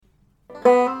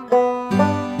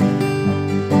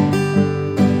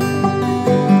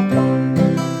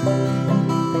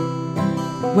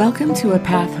Welcome to A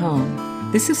Path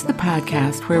Home. This is the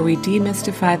podcast where we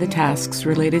demystify the tasks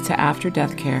related to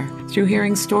after-death care through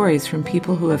hearing stories from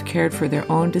people who have cared for their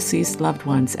own deceased loved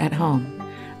ones at home.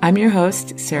 I'm your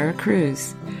host, Sarah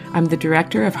Cruz. I'm the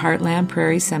director of Heartland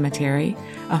Prairie Cemetery,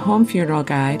 a home funeral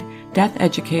guide, death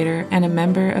educator, and a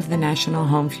member of the National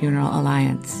Home Funeral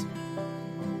Alliance.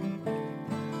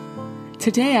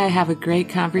 Today I have a great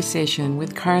conversation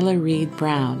with Carla Reed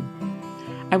Brown.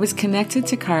 I was connected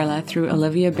to Carla through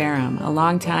Olivia Barham, a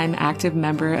longtime active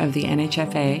member of the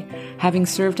NHFA, having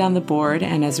served on the board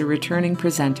and as a returning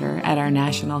presenter at our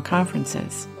national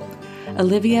conferences.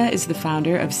 Olivia is the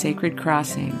founder of Sacred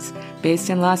Crossings, based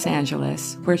in Los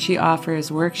Angeles, where she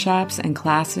offers workshops and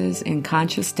classes in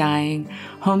conscious dying,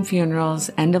 home funerals,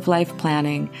 end-of-life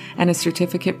planning, and a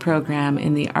certificate program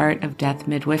in the art of death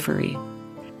midwifery.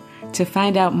 To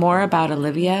find out more about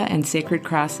Olivia and Sacred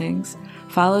Crossings,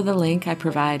 follow the link I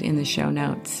provide in the show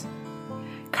notes.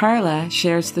 Carla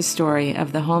shares the story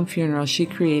of the home funeral she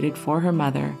created for her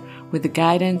mother with the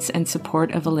guidance and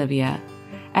support of Olivia.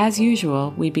 As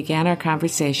usual, we began our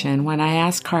conversation when I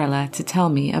asked Carla to tell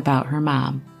me about her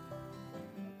mom.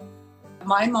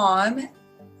 My mom,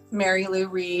 Mary Lou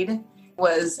Reed,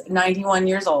 was 91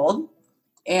 years old,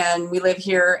 and we live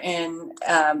here in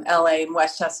LA in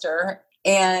Westchester.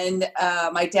 And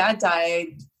my dad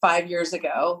died 5 years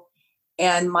ago.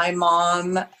 And my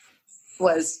mom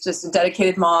was just a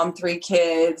dedicated mom, 3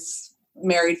 kids,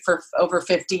 married for over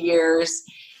 50 years,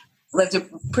 lived a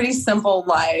pretty simple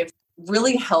life,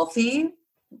 really healthy,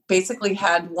 basically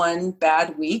had one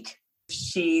bad week.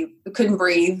 She couldn't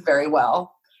breathe very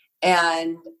well.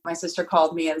 And my sister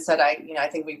called me and said, I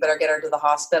think we better get her to the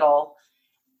hospital.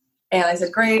 And I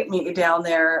said, great, meet you down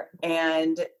there.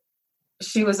 And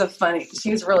she was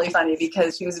really funny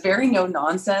because she was very no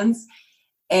nonsense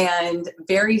and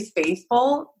very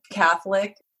faithful,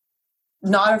 Catholic,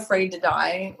 not afraid to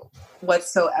die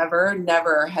whatsoever,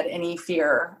 never had any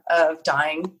fear of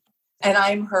dying. And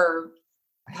I'm her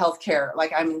healthcare,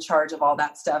 I'm in charge of all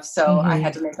that stuff. So I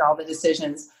had to make all the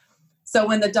decisions. So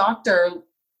when the doctor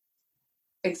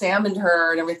examined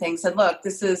her and everything, said, look,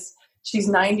 she's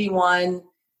 91.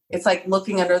 It's like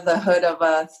looking under the hood of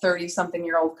a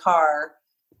 30-something-year-old car.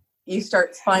 You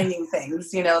start finding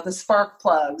things, the spark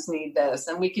plugs need this,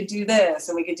 and we could do this,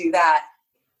 and we could do that.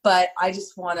 But I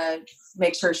just want to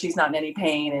make sure she's not in any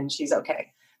pain and she's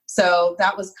okay. So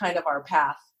that was kind of our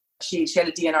path. She had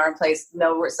a DNR in place,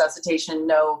 no resuscitation,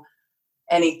 no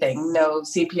anything, no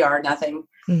CPR, nothing.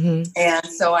 Mm-hmm. And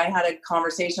so I had a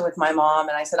conversation with my mom,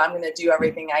 and I said, I'm going to do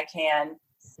everything I can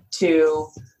to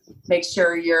make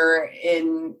sure you're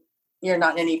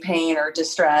not in any pain or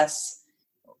distress.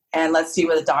 And let's see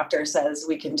what the doctor says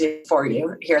we can do for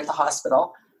you here at the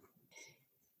hospital.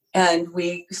 And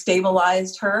we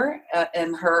stabilized her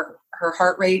and her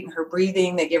heart rate and her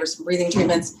breathing. They gave her some breathing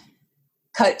treatments.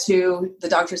 Cut to, the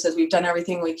doctor says, we've done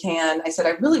everything we can. I said,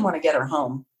 I really want to get her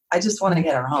home. I just want to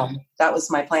get her home. That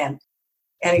was my plan.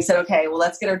 And he said, okay, well,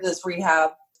 let's get her to this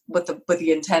rehab with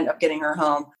the intent of getting her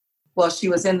home. Well, she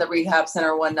was in the rehab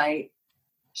center one night.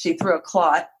 She threw a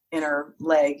clot in her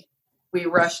leg. We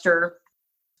rushed her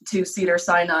to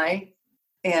Cedars-Sinai,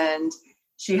 and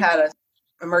she had an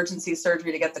emergency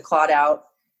surgery to get the clot out.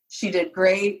 She did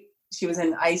great. She was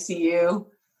in ICU.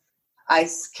 I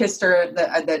kissed her.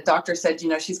 The doctor said,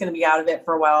 she's going to be out of it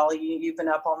for a while. You've been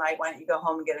up all night. Why don't you go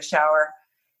home and get a shower?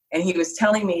 And he was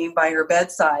telling me by her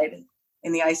bedside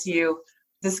in the ICU,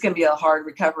 this is going to be a hard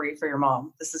recovery for your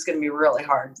mom. This is going to be really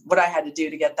hard. What I had to do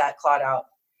to get that clot out.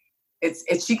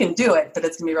 She can do it, but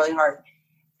it's going to be really hard.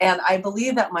 And I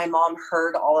believe that my mom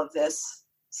heard all of this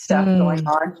stuff going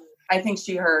on. I think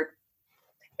she heard.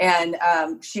 And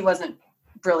she wasn't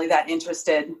really that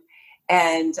interested.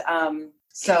 And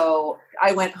so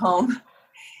I went home.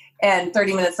 And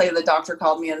 30 minutes later, the doctor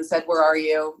called me and said, where are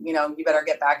you? You better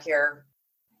get back here.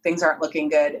 Things aren't looking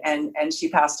good. And she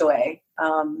passed away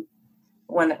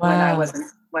when I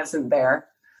wasn't there.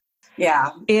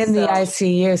 Yeah. In the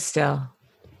ICU still.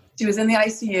 She was in the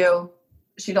ICU.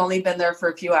 She'd only been there for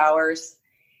a few hours.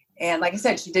 And like I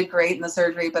said, she did great in the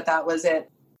surgery, but that was it.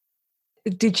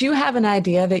 Did you have an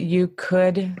idea that you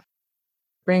could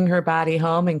bring her body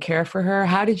home and care for her?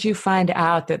 How did you find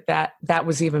out that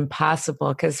was even possible?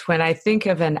 Because when I think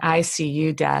of an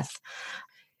ICU death,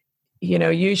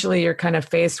 usually you're kind of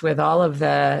faced with all of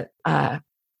the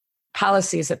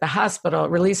policies at the hospital,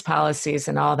 release policies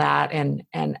and all that. And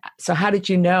so how did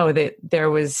you know that there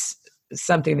was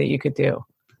something that you could do?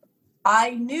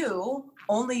 I knew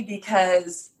only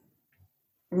because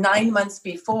 9 months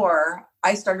before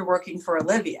I started working for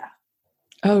Olivia.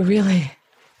 Oh, really?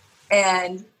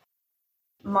 And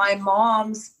my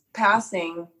mom's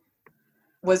passing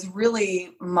was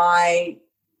really my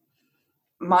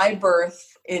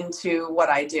birth into what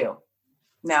I do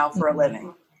now for a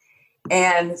living.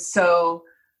 And so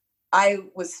I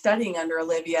was studying under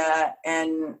Olivia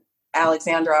and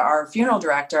Alexandra, our funeral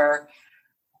director,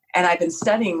 and I've been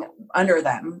studying under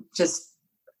them, just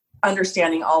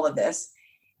understanding all of this.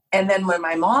 And then when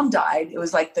my mom died, it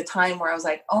was like the time where I was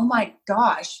like, oh my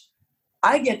gosh,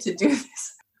 I get to do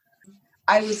this.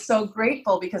 I was so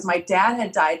grateful because my dad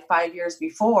had died 5 years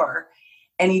before,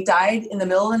 and he died in the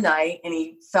middle of the night, and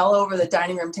he fell over the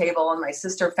dining room table, and my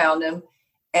sister found him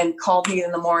and called me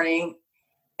in the morning,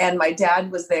 and my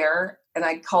dad was there, and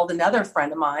I called another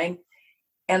friend of mine,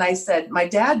 and I said, my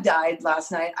dad died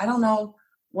last night. I don't know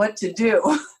what to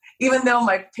do. Even though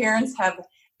my parents have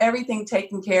everything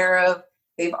taken care of,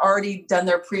 they've already done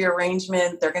their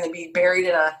pre-arrangement. They're going to be buried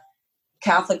in a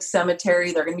Catholic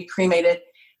cemetery. They're going to be cremated.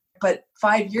 But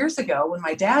 5 years ago, when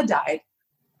my dad died,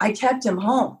 I kept him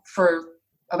home for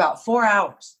about 4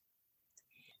 hours.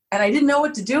 And I didn't know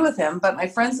what to do with him, but my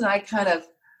friends and I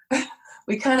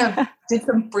we did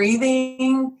some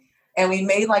breathing, and we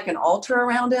made like an altar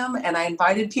around him, and I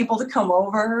invited people to come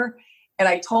over, and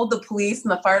I told the police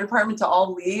and the fire department to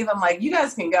all leave. I'm like, you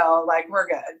guys can go, like, we're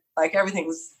good. Like,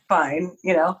 everything's fine,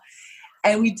 you know?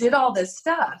 And we did all this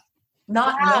stuff,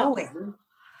 not knowing.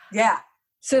 Yeah.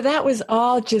 So that was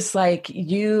all just like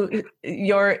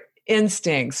your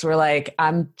instincts were like,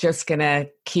 I'm just going to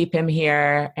keep him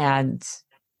here and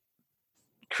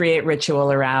create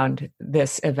ritual around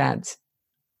this event.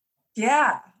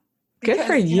 Yeah. Good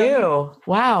for you.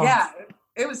 Wow. Yeah.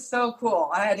 It was so cool.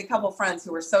 I had a couple friends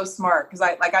who were so smart because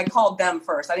I called them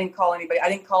first. I didn't call anybody. I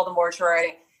didn't call the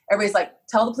mortuary. Everybody's like,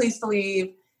 tell the police to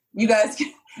leave. You guys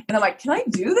can. And I'm like, can I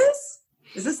do this?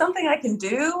 Is this something I can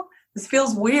do? This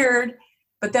feels weird.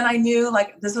 But then I knew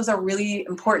like this was a really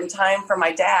important time for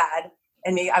my dad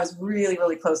and me. I was really,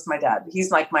 really close to my dad.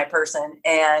 He's like my person.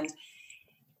 And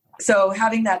so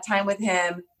having that time with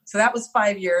him, so that was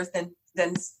 5 years,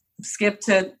 then skip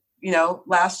to,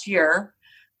 last year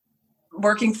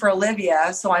working for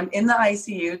Olivia. So I'm in the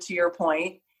ICU, to your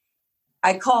point.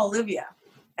 I call Olivia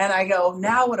and I go,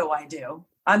 now what do I do?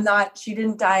 She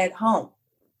didn't die at home.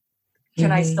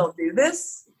 Can I still do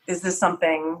this? Is this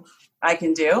something I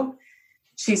can do?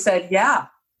 She said, yeah,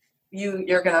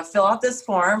 you're going to fill out this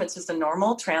form. It's just a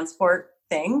normal transport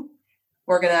thing.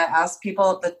 We're going to ask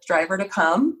the driver to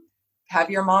come,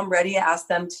 have your mom ready, ask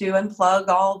them to unplug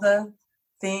all the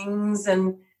things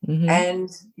and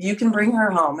you can bring her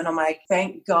home. And I'm like,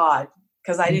 thank God,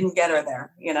 because I didn't get her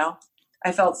there.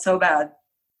 I felt so bad.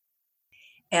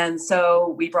 And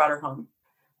so we brought her home.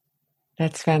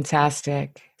 That's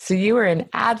fantastic. So you were an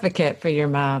advocate for your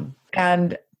mom,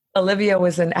 and Olivia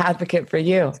was an advocate for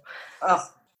you. Oh,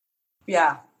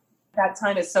 yeah. That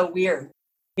time is so weird.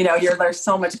 There's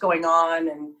so much going on,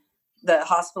 and the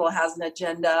hospital has an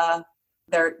agenda.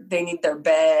 They need their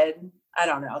bed. I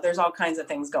don't know. There's all kinds of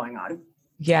things going on.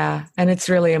 Yeah. And it's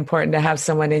really important to have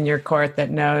someone in your court that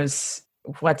knows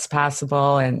what's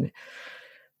possible and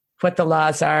what the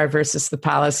laws are versus the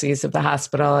policies of the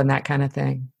hospital and that kind of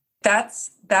thing.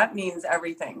 That means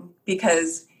everything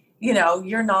because,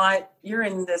 you're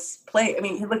in this place. I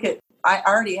mean, I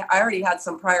already had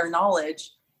some prior knowledge.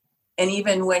 And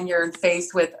even when you're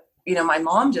faced with, my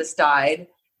mom just died,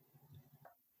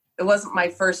 it wasn't my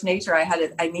first nature.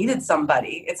 I needed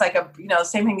somebody. It's like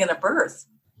same thing in a birth,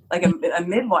 like a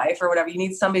midwife or whatever. You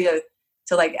need somebody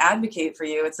to like advocate for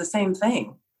you. It's the same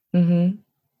thing. Mm-hmm.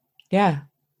 Yeah.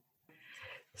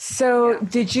 So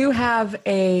did you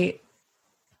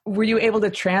were you able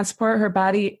to transport her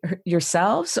body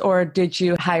yourselves, or did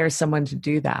you hire someone to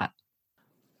do that?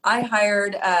 I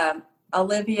hired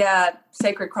Olivia,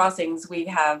 Sacred Crossings. We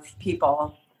have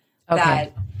people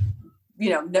that,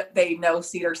 they know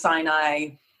Cedar Sinai.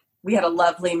 We had a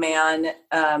lovely man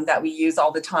that we use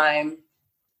all the time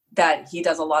that he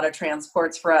does a lot of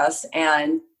transports for us,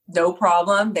 and no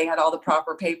problem. They had all the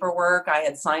proper paperwork. I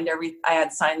had signed our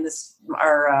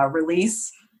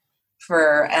release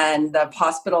and the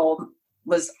hospital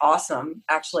was awesome.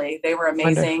 Actually, they were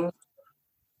amazing. Wonderful.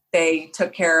 They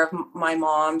took care of my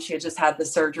mom. She had just had the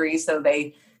surgery. So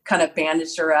they kind of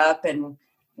bandaged her up, and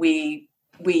we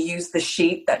used the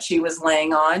sheet that she was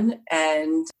laying on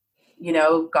and,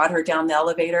 got her down the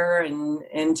elevator and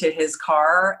into his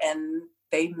car, and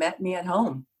they met me at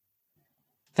home.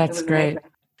 That's great.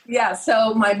 Amazing. Yeah.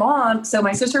 So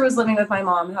my sister was living with my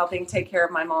mom, helping take care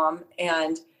of my mom.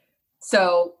 And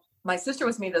so my sister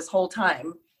was with me this whole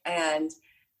time. And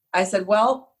I said,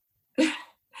 well,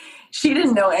 she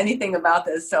didn't know anything about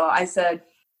this. So I said,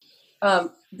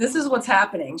 this is what's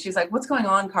happening. She's like, what's going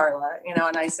on, Carla?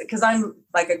 And I said, because I'm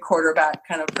like a quarterback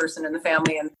kind of person in the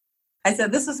family. And I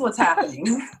said, this is what's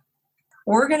happening.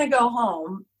 We're going to go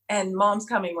home and mom's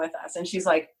coming with us. And she's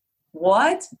like,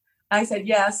 what? I said,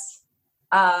 yes.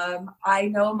 I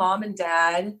know mom and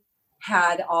dad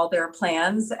had all their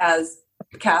plans as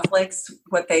Catholics,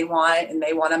 what they want, and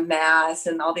they want a mass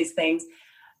and all these things.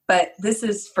 But this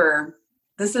is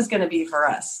going to be for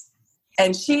us.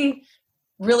 And she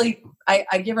really,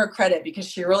 I give her credit because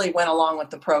she really went along with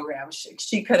the program.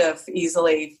 She could have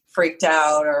easily freaked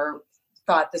out or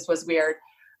thought this was weird,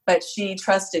 but she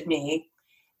trusted me.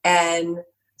 And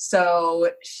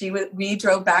so we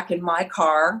drove back in my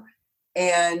car,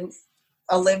 and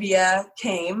Olivia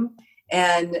came,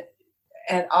 and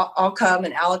I'll come,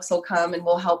 and Alex will come, and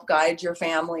we'll help guide your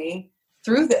family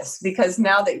through this, because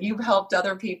now that you've helped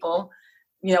other people,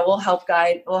 we'll help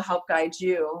guide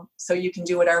you, so you can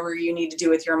do whatever you need to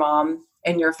do with your mom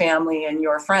and your family and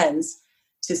your friends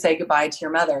to say goodbye to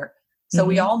your mother. So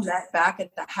we all met back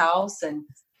at the house, and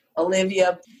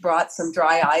Olivia brought some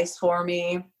dry ice for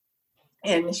me,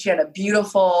 and she had a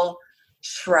beautiful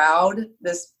shroud,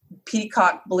 this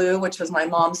peacock blue, which was my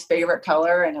mom's favorite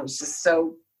color. And it was just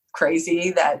so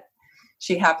crazy that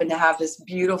she happened to have this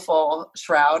beautiful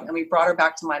shroud, and we brought her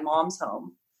back to my mom's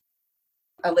home.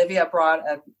 Olivia brought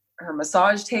her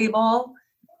massage table,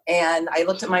 and I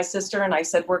looked at my sister and I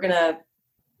said, we're going to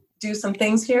do some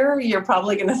things here. You're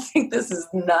probably going to think this is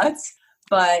nuts,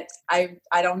 but I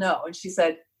don't know. And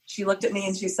she looked at me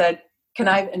and she said, can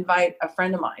I invite a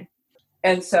friend of mine?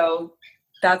 And so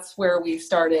that's where we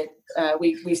started.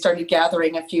 We started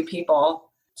gathering a few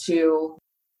people to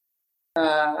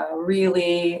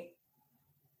really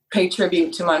pay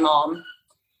tribute to my mom.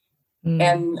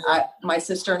 And my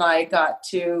sister and I got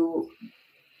to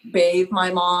bathe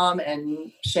my mom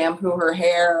and shampoo her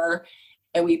hair.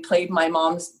 And we played my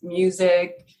mom's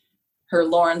music, her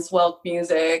Lawrence Welk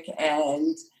music.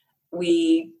 And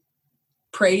we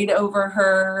prayed over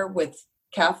her with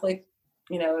Catholic,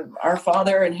 Our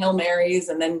Father and Hail Marys.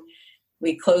 And then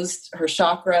we closed her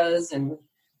chakras and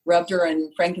rubbed her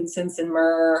in frankincense and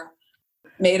myrrh,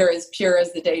 made her as pure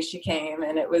as the day she came.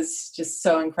 And it was just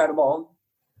so incredible.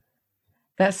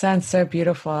 That sounds so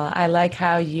beautiful. I like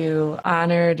how you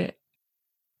honored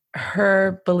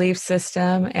her belief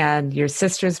system and your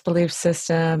sister's belief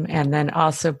system, and then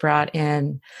also brought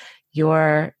in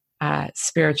your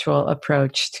spiritual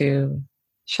approach to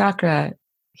chakra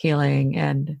healing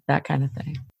and that kind of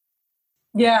thing.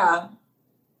 Yeah,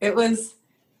 it was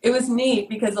neat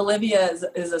because Olivia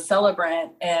is a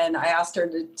celebrant, and I asked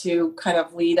her to kind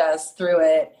of lead us through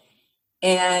it.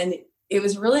 And it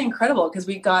was really incredible because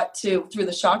we got to, through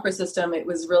the chakra system, it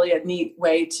was really a neat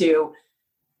way to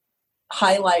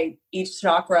highlight each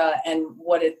chakra and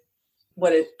what it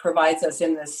provides us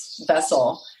in this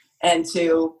vessel, and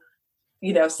to,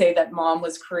 say that mom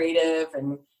was creative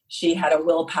and she had a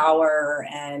willpower,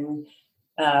 and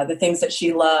the things that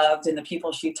she loved and the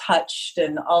people she touched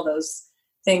and all those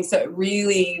things. So it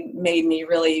really made me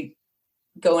really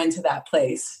go into that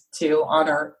place to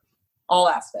honor all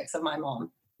aspects of my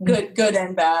mom. Good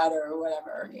and bad, or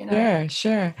whatever,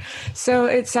 Sure. So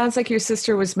it sounds like your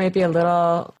sister was maybe a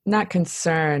little, not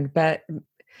concerned, but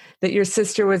that your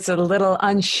sister was a little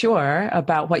unsure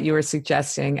about what you were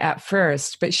suggesting at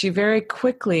first, but she very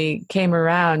quickly came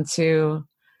around to,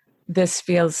 this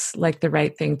feels like the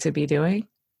right thing to be doing.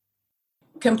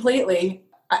 Completely.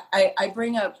 I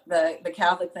bring up the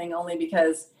Catholic thing only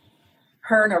because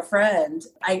her and her friend,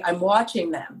 I'm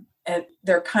watching them, and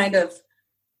they're kind of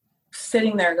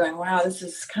sitting there going, wow, this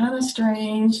is kind of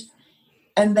strange.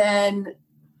 And then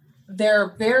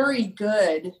they're very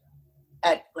good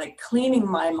at like cleaning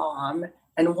my mom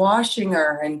and washing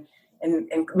her and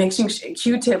mixing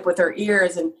Q-tip with her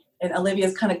ears. And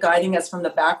Olivia's kind of guiding us from the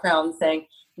background saying,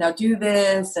 now do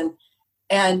this.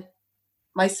 And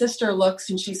my sister looks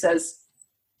and she says,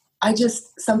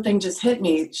 something just hit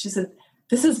me. She said,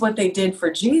 this is what they did for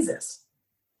Jesus.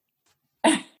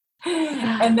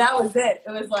 And that was it.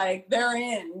 It was like, they're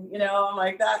in, I'm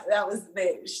like, that was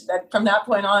from that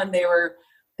point on, they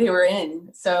were in.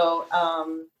 So,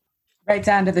 right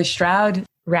down to the shroud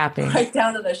wrapping, right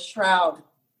down to the shroud.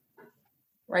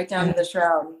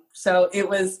 So it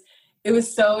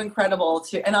was so incredible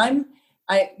and I'm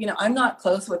not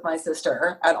close with my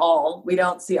sister at all. We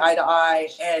don't see eye to eye.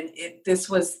 And this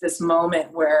was this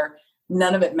moment where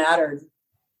none of it mattered.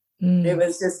 It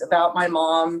was just about my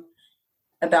mom,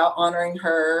 about honoring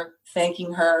her,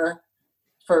 thanking her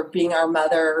for being our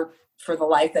mother, for the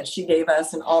life that she gave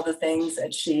us and all the things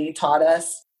that she taught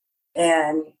us.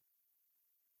 And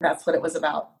that's what it was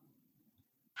about.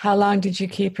 How long did you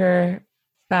keep her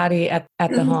body at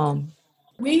the home?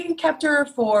 We kept her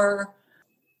for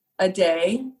a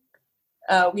day.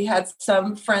 We had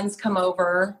some friends come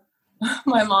over.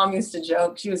 My mom used to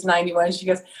joke. She was 91. She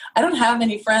goes, I don't have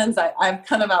any friends. I've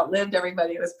kind of outlived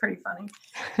everybody. It was pretty funny.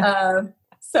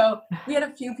 So we had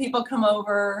a few people come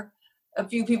over, a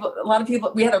lot of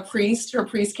people. We had a priest. Her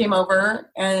priest came over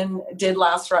and did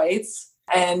last rites.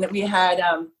 And we had,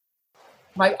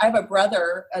 I have a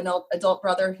brother, an adult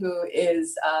brother who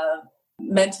is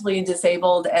mentally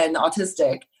disabled and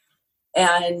autistic.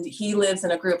 And he lives in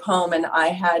a group home. And I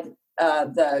had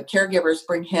the caregivers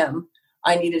bring him.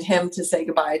 I needed him to say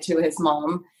goodbye to his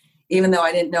mom, even though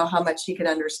I didn't know how much he could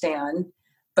understand.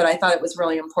 But I thought it was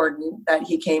really important that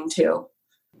he came too.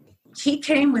 He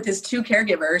came with his two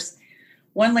caregivers.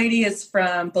 One lady is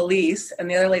from Belize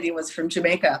and the other lady was from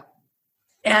Jamaica.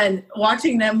 And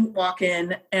watching them walk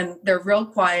in, and they're real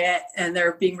quiet and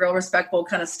they're being real respectful,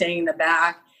 kind of staying in the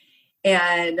back.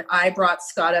 And I brought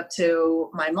Scott up to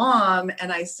my mom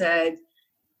and I said,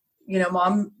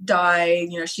 Mom died,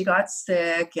 she got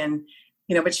sick and,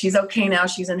 but she's okay now.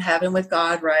 She's in heaven with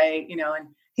God, right? And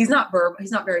he's not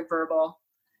very verbal.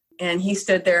 And he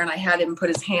stood there and I had him put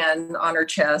his hand on her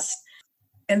chest.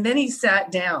 And then he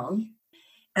sat down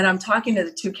and I'm talking to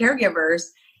the two caregivers.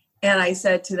 And I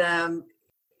said to them,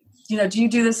 do you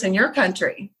do this in your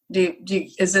country?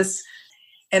 Is this?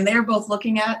 And they're both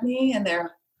looking at me and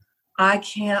I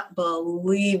can't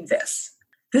believe this.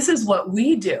 This is what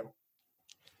we do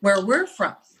where we're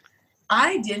from.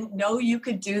 I didn't know you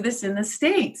could do this in the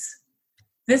States.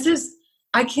 This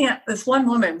one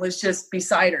woman was just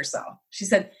beside herself. She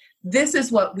said, this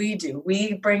is what we do.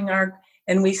 We bring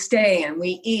and we stay and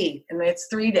we eat and it's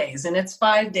 3 days and it's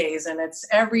 5 days and it's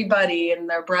everybody and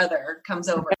their brother comes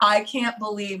over. I can't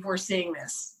believe we're seeing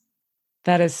this.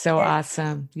 That is so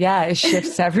awesome. Yeah, it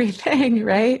shifts everything,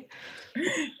 right?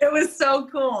 It was so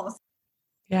cool.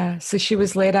 Yeah. So she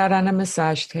was laid out on a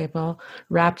massage table,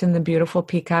 wrapped in the beautiful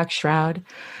peacock shroud,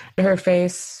 her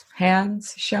face,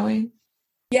 hands showing.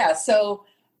 Yeah. So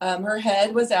her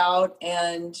head was out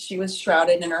and she was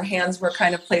shrouded and her hands were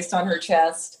kind of placed on her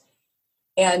chest.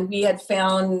 And we had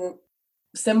found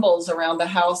symbols around the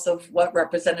house of what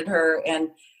represented her.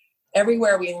 And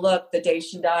everywhere we looked the day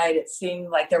she died, it seemed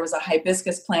like there was a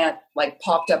hibiscus plant like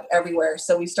popped up everywhere.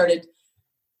 So we started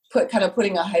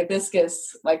putting a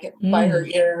hibiscus like by her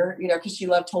ear, because she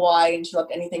loved Hawaii and she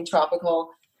loved anything tropical.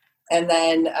 And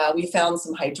then we found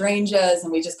some hydrangeas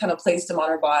and we just kind of placed them on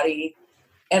her body.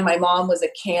 And my mom was a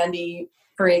candy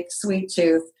freak, sweet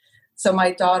tooth. So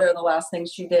my daughter, the last thing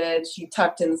she did, she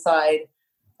tucked inside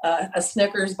a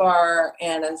Snickers bar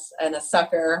and a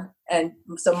sucker. And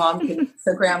so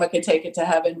grandma could take it to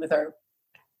heaven with her.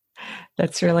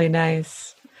 That's really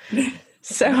nice.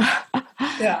 So,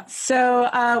 yeah.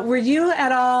 So, were you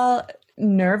at all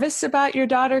nervous about your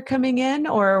daughter coming in,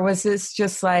 or was this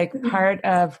just like part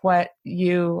of what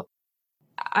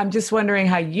I'm just wondering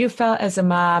how you felt as a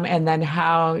mom and then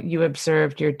how you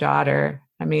observed your daughter.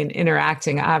 I mean,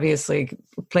 interacting, obviously,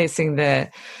 placing the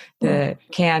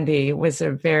candy was a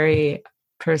very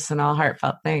personal,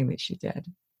 heartfelt thing that she did.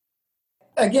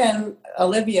 Again,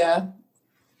 Olivia,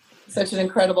 such an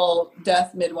incredible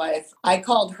death midwife. I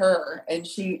called her and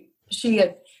she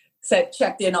had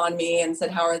checked in on me and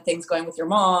said, how are things going with your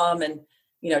mom? And,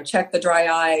 check the dry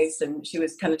eyes. And she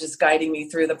was kind of just guiding me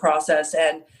through the process.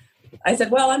 And I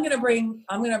said, well, I'm going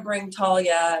to bring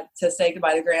Talia to say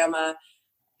goodbye to grandma.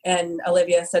 And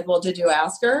Olivia said, well, did you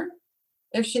ask her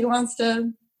if she wants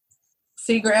to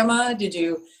see grandma? Did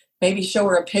you maybe show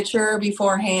her a picture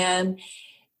beforehand?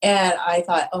 And I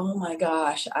thought, oh my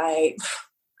gosh, I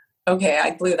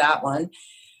blew that one.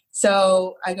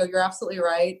 So I go, you're absolutely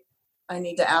right. I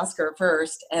need to ask her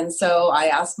first. And so I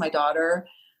asked my daughter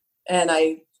and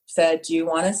I said, do you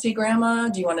want to see grandma?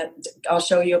 I'll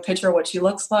show you a picture of what she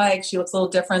looks like. She looks a little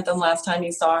different than last time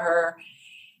you saw her.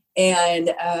 And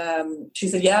she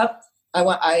said, yep, I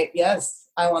want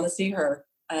to see her.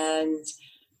 And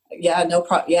yeah, no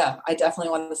problem. Yeah, I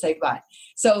definitely want to say goodbye.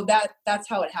 So that's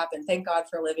how it happened. Thank God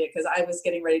for Olivia, because I was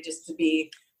getting ready just to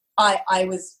be, I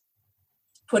was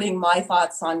putting my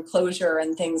thoughts on closure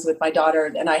and things with my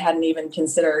daughter, and I hadn't even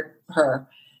considered her.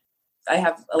 I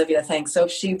have Olivia to thank. So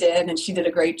she did, and she did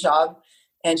a great job.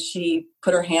 And she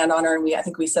put her hand on her, and I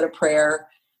think we said a prayer,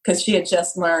 because she had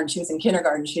just learned, she was in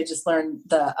kindergarten, she had just learned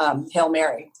the Hail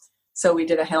Mary. So we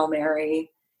did a Hail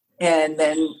Mary, and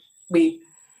then we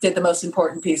did the most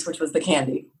important piece, which was the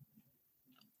candy.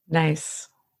 Nice.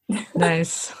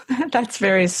 That's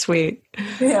very sweet.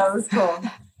 Yeah, it was cool.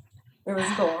 It was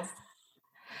cool.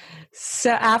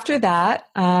 So after that,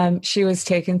 she was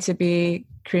taken to be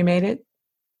cremated?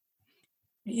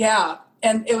 Yeah.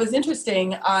 And it was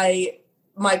interesting.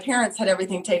 My parents had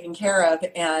everything taken care of,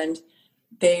 and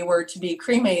they were to be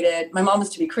cremated. My mom was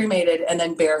to be cremated and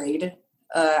then buried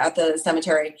at the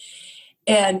cemetery.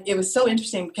 And it was so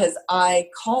interesting because I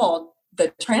called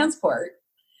the transport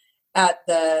at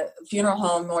the funeral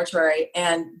home mortuary,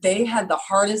 and they had the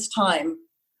hardest time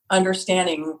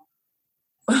understanding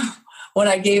when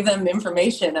I gave them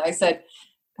information. I said,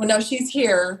 well, no, she's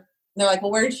here. And they're like,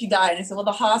 well, where did she die? And I said, well,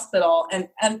 the hospital. And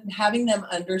having them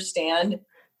understand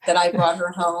that I brought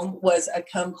her home was a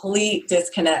complete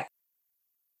disconnect.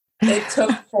 It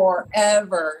took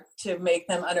forever to make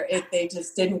them they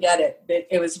just didn't get it.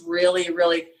 It was really,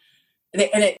 really,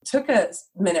 and it took a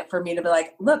minute for me to be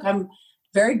like, look, I'm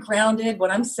very grounded. What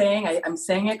I'm saying, I'm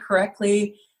saying it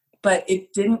correctly, but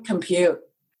it didn't compute.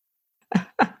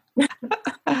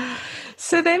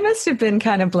 So they must have been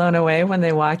kind of blown away when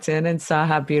they walked in and saw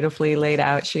how beautifully laid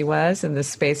out she was and the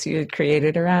space you had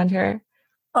created around her.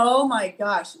 Oh my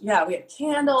gosh. Yeah. We had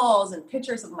candles and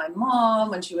pictures of my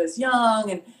mom when she was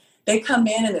young, and they come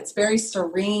in and it's very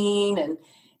serene,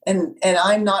 and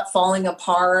I'm not falling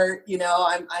apart. You know,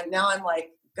 I'm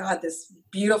like, God, this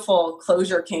beautiful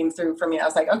closure came through for me. I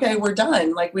was like, okay, we're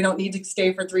done. Like, we don't need to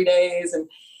stay for 3 days.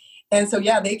 And so,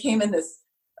 yeah, they came in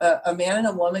a man and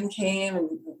a woman came, and,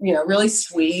 you know, really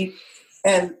sweet.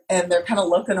 And they're kind of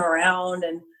looking around,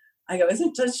 and I go,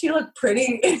 does she look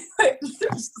pretty?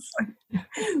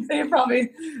 They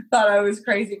probably thought I was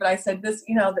crazy, but I said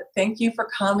thank you for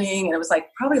coming. And it was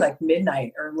probably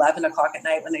midnight or 11 o'clock at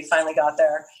night when they finally got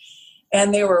there.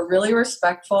 And they were really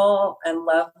respectful and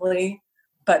lovely,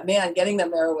 but man, getting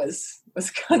them there was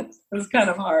kind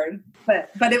of hard,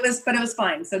 but it was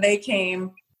fine. So they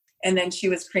came, and then she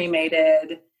was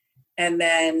cremated. And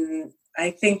then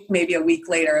I think maybe a week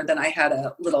later, then I had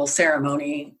a little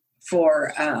ceremony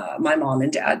for my mom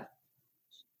and dad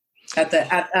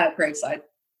at graveside.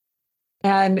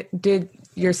 And did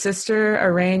your sister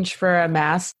arrange for a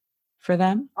mass for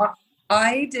them?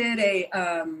 I did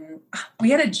we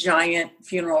had a giant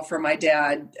funeral for my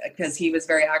dad because he was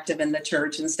very active in the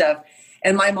church and stuff.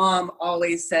 And my mom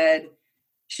always said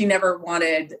she never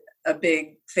wanted a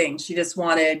big thing. She just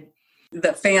wanted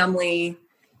the family.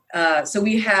 So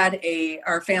we had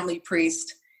our family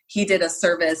priest. He did a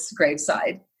service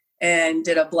graveside and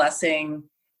did a blessing.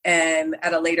 And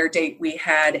at a later date, we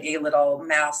had a little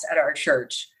mass at our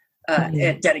church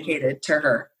dedicated to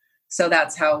her. So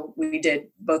that's how we did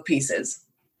both pieces.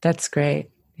 That's great.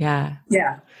 Yeah.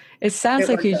 Yeah. It sounds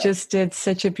like you just did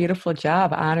such a beautiful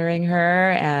job honoring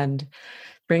her and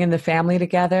bringing the family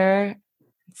together.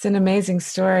 It's an amazing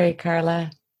story,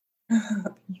 Carla.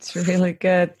 It's really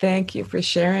good. Thank you for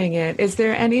sharing it. Is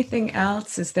there anything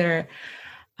else? Is there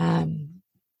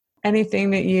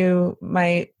anything that you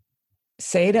might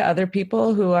say to other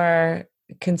people who are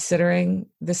considering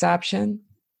this option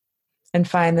and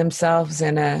find themselves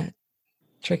in a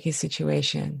tricky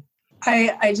situation?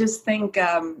 I just think,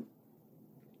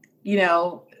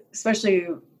 especially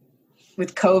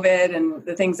with COVID and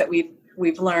the things that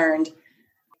we've learned,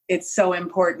 it's so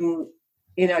important.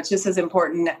 It's just as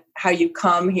important how you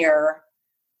come here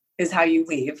is how you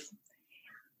leave.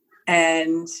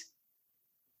 And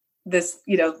this,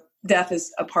 death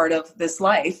is a part of this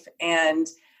life. And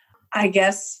I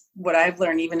guess what I've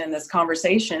learned even in this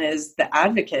conversation is the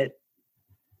advocate.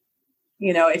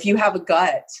 If you have a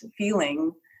gut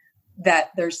feeling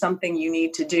that there's something you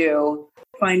need to do,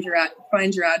 find your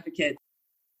advocate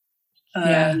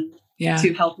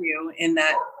to help you in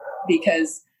that,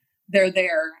 because they're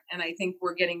there. And I think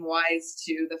we're getting wise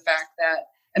to the fact that,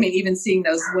 even seeing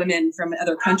those women from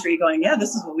other country going, yeah,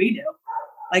 this is what we do.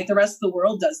 Like the rest of the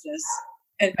world does this.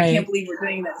 And I can't believe we're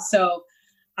doing this. So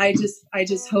I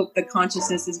just hope the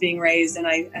consciousness is being raised. And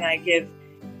I give,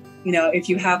 if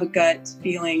you have a gut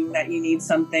feeling that you need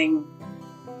something,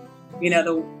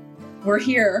 we're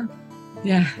here.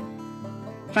 Yeah.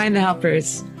 Find the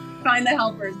helpers.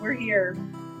 We're here.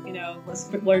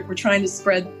 We're trying to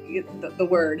spread the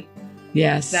word.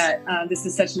 Yes. That this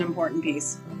is such an important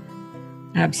piece.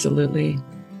 Absolutely.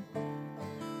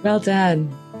 Well done.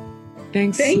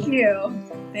 Thanks. Thank you.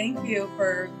 Thank you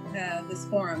for this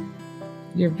forum.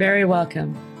 You're very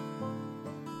welcome.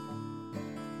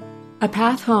 A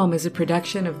Path Home is a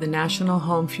production of the National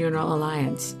Home Funeral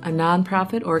Alliance, a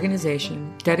nonprofit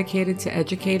organization dedicated to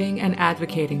educating and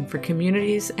advocating for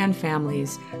communities and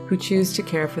families who choose to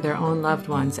care for their own loved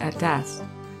ones at death.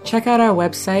 Check out our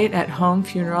website at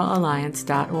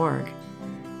homefuneralalliance.org.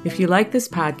 If you like this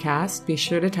podcast, be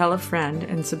sure to tell a friend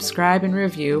and subscribe and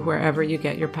review wherever you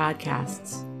get your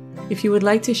podcasts. If you would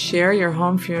like to share your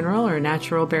home funeral or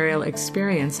natural burial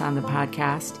experience on the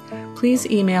podcast, please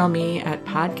email me at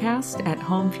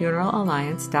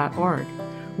podcast@homefuneralalliance.org.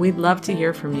 We'd love to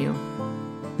hear from you.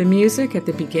 The music at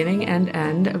the beginning and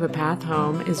end of A Path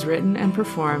Home is written and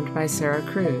performed by Sarah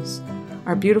Cruz.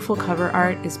 Our beautiful cover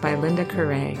art is by Linda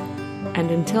Curray. And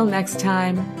until next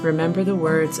time, remember the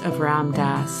words of Ram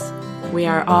Dass. We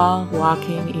are all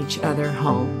walking each other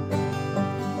home.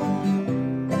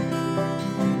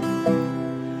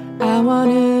 I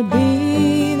want to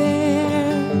be there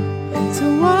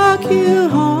to walk you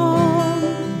home.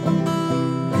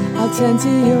 I'll tend to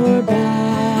your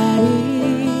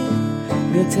body,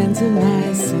 you'll tend to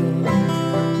my soul.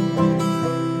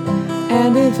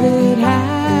 And if it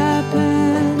happens,